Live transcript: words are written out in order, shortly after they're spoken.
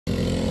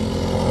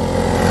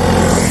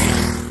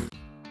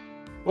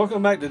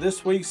Welcome back to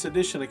this week's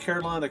edition of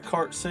Carolina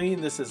Kart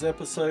Scene. This is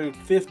episode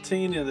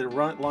 15 in the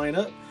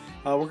lineup.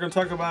 We're going to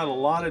talk about a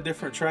lot of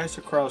different tracks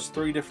across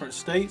 3 different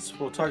states.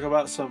 We'll talk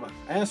about some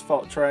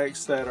asphalt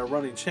tracks that are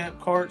running champ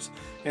karts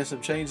and some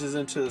changes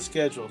into the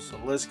schedule. So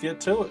let's get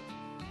to it.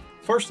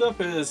 First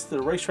up is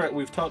the racetrack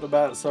we've talked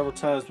about several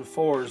times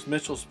before, is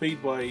Mitchell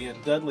Speedway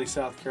in Dudley,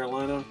 South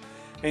Carolina.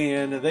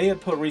 And they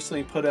had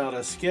recently put out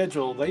a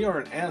schedule. They are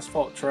an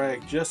asphalt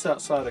track just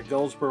outside of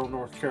Goldsboro,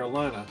 North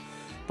Carolina.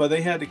 But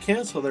they had to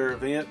cancel their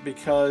event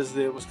because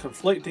it was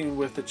conflicting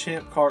with the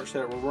champ karts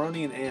that were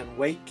running in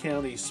Wake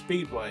County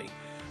Speedway.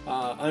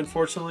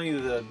 Unfortunately,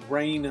 the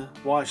rain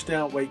washed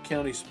out Wake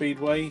County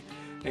Speedway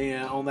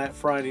on that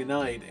Friday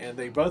night, and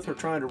they both are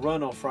trying to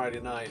run on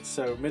Friday night.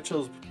 So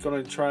Mitchell's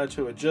going to try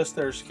to adjust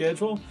their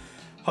schedule.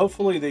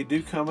 Hopefully they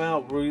do come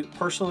out.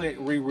 Personally,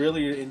 we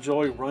really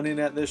enjoy running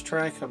at this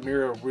track.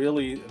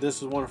 Amira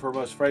this is one of her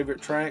most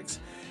favorite tracks.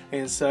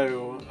 And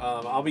so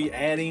I'll be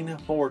adding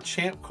more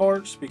champ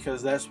karts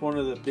because that's one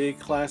of the big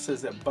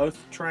classes that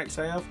both tracks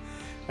have.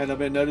 And I've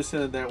been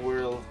noticing that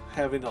we're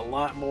having a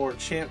lot more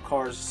champ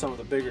cars at some of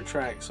the bigger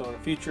tracks. So in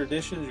future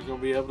editions, you're going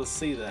to be able to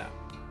see that.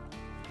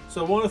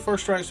 So one of the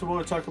first tracks we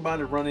want to talk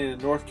about is running in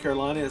North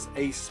Carolina is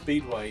Ace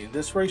Speedway.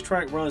 This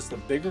racetrack runs the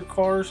bigger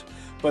cars,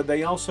 but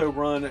they also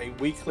run a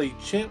weekly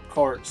champ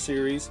kart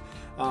series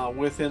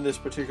within this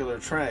particular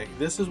track.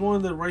 This is one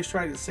of the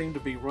racetracks that seem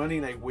to be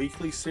running a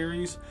weekly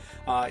series.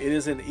 It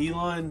is in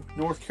Elon,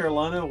 North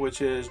Carolina,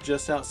 which is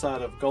just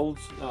outside of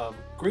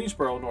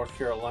Greensboro, North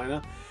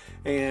Carolina.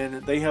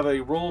 And they have a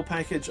rural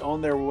package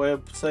on their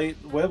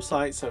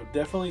website, so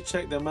definitely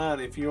check them out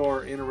if you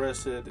are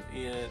interested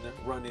in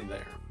running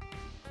there.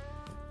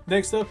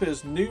 Next up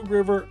is New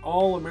River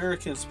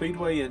All-American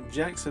Speedway in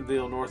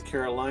Jacksonville, North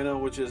Carolina,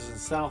 which is in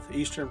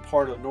southeastern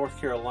part of North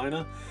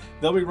Carolina.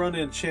 They'll be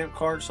running champ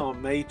karts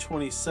on May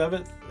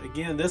 27th.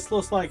 Again, this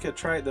looks like a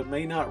track that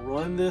may not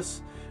run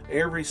this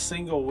every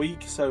single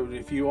week, so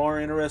if you are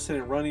interested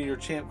in running your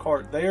champ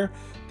kart there,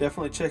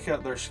 definitely check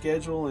out their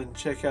schedule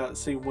and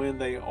see when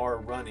they are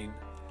running.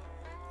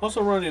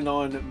 Also running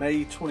on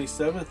May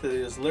 27th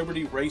is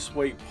Liberty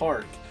Raceway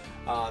Park.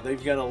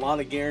 They've got a lot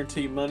of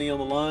guaranteed money on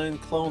the line.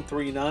 Clone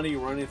 390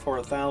 running for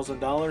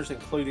 $1,000,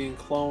 including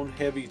Clone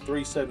Heavy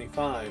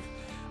 375.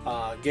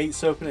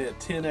 Gates open at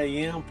 10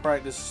 a.m.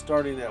 Practice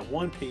starting at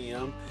 1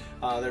 p.m.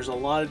 There's a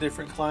lot of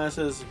different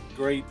classes.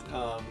 Great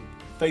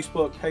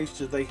Facebook page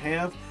that they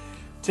have.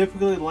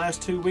 Typically, the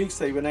last 2 weeks,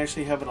 they've been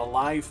actually having a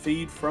live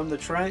feed from the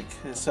track.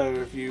 And so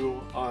if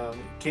you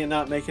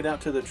cannot make it out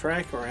to the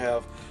track or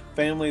have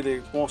family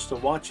that wants to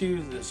watch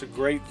you, it's a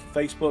great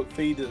Facebook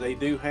feed that they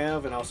do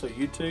have, and also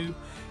YouTube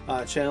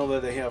channel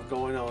that they have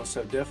going on.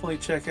 So definitely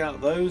check out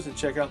those and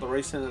check out the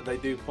racing that they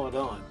do put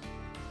on.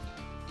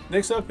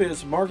 Next up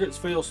is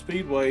Margarettsville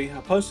Speedway. I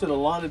posted a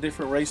lot of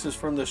different races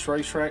from this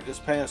racetrack this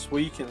past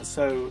week, and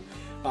so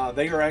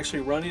they are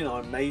actually running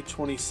on May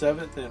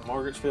 27th in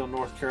Margarettsville,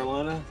 North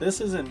Carolina. This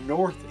is in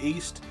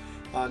northeast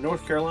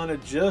North Carolina,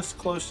 just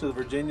close to the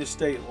Virginia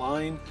state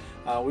line.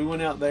 We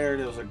went out there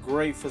and it was a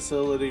great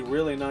facility,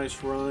 really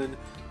nice run.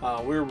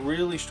 We're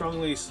really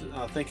strongly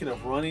thinking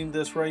of running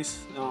this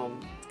race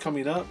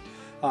coming up.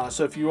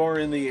 So if you are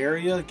in the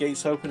area,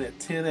 gates open at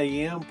 10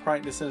 a.m.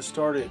 Practice and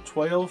start at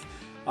 12.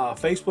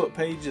 Facebook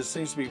page just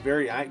seems to be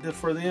very active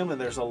for them,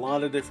 and there's a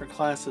lot of different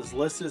classes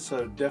listed,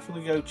 so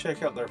definitely go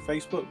check out their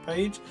Facebook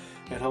page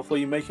and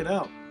hopefully you make it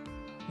out.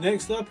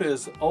 Next up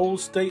is Old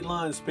State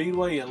Line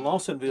Speedway in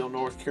Lawsonville,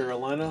 North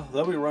Carolina.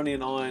 They'll be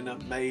running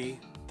on May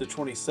the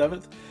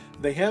 27th.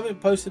 They haven't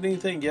posted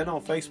anything yet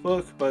on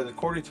Facebook, but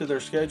according to their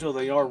schedule,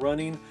 they are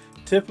running.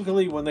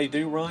 Typically, when they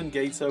do run,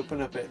 gates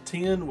open up at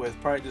 10 with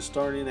practice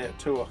starting at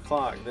 2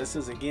 o'clock. This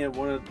is, again,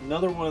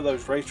 another one of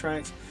those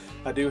racetracks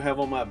I do have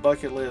on my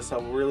bucket list. I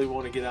really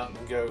want to get out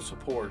and go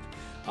support.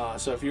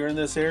 So if you're in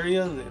this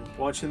area and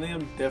watching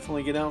them,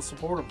 definitely get out and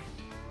support them.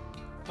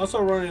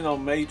 Also running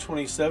on May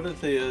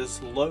 27th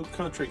is Low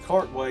Country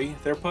Kartway.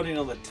 They're putting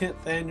on the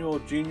 10th annual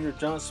Junior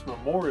Johnson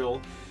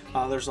Memorial.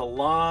 There's a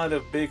lot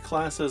of big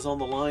classes on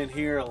the line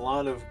here, a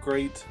lot of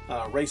great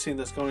racing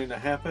that's going to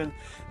happen.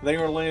 They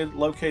are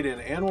located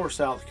in Anwar,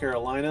 South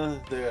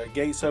Carolina. The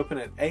gates open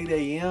at 8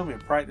 a.m. and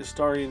practice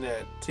starting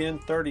at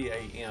 10:30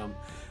 a.m.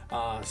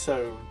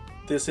 So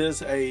this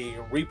is a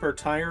Reaper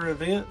tire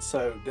event,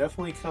 so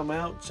definitely come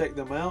out, check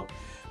them out.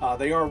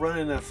 They are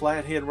running a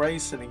flathead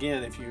race, and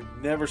again, if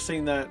you've never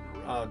seen that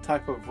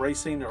type of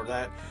racing or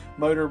that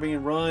motor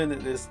being run,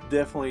 it's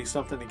definitely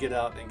something to get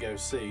out and go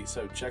see,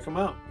 so check them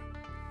out.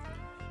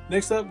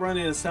 Next up,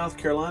 running in South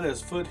Carolina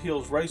is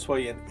Foothills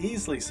Raceway in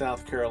Easley,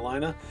 South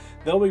Carolina.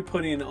 They'll be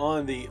putting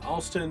on the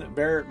Austin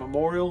Barrett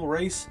Memorial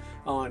Race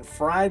on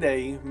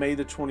Friday, May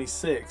the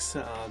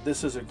 26th.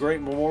 This is a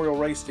great memorial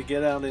race to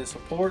get out and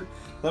support.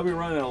 They'll be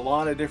running a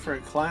lot of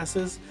different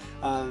classes.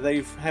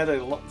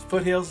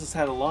 Foothills has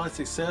had a lot of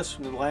success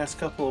in the last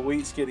couple of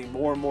weeks getting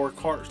more and more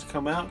karts to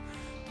come out,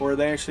 where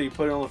they actually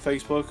put on the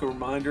Facebook a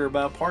reminder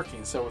about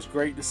parking. So it's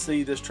great to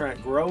see this track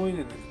growing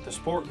and the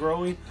sport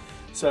growing.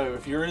 So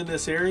if you're in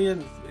this area,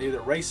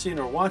 either racing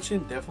or watching,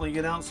 definitely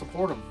get out and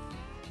support them.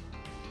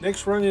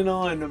 Next, running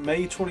on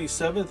May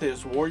 27th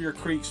is Warrior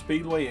Creek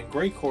Speedway in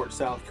Gray Court,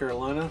 South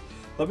Carolina.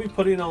 They'll be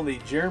putting on the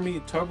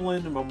Jeremy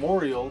Tubland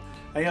Memorial.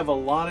 They have a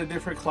lot of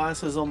different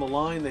classes on the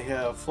line. They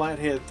have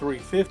Flathead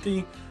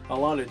 350, a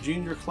lot of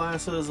junior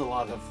classes, a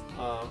lot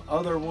of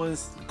other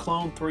ones,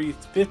 Clone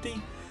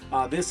 350.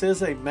 This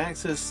is a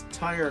Maxxis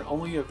tire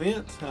only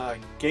event.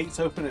 Gates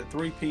open at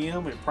 3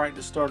 p.m. and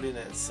practice starting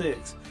at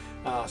 6.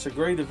 It's a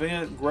great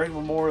event, great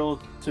memorial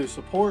to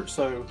support.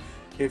 So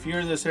if you're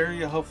in this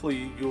area,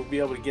 hopefully you'll be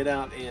able to get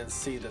out and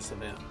see this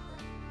event.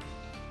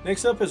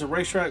 Next up is a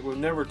racetrack we've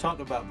never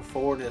talked about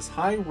before, and it's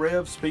High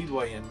Rev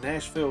Speedway in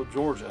Nashville,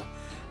 Georgia.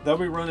 They'll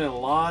be running a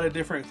lot of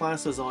different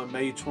classes on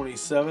May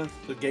 27th.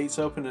 The gates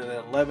open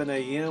at 11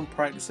 a.m.,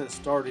 practicing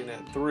starting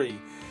at 3.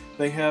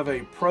 They have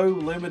a Pro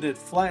Limited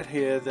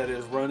Flathead that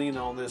is running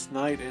on this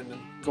night and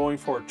going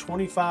for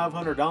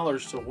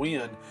 $2,500 to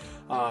win,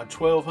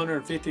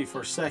 $1,250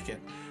 for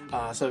second.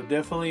 So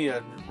definitely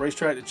a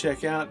racetrack to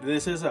check out.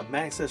 This is a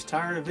Maxxis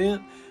tire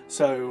event,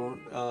 so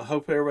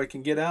hope everybody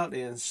can get out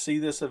and see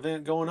this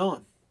event going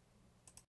on.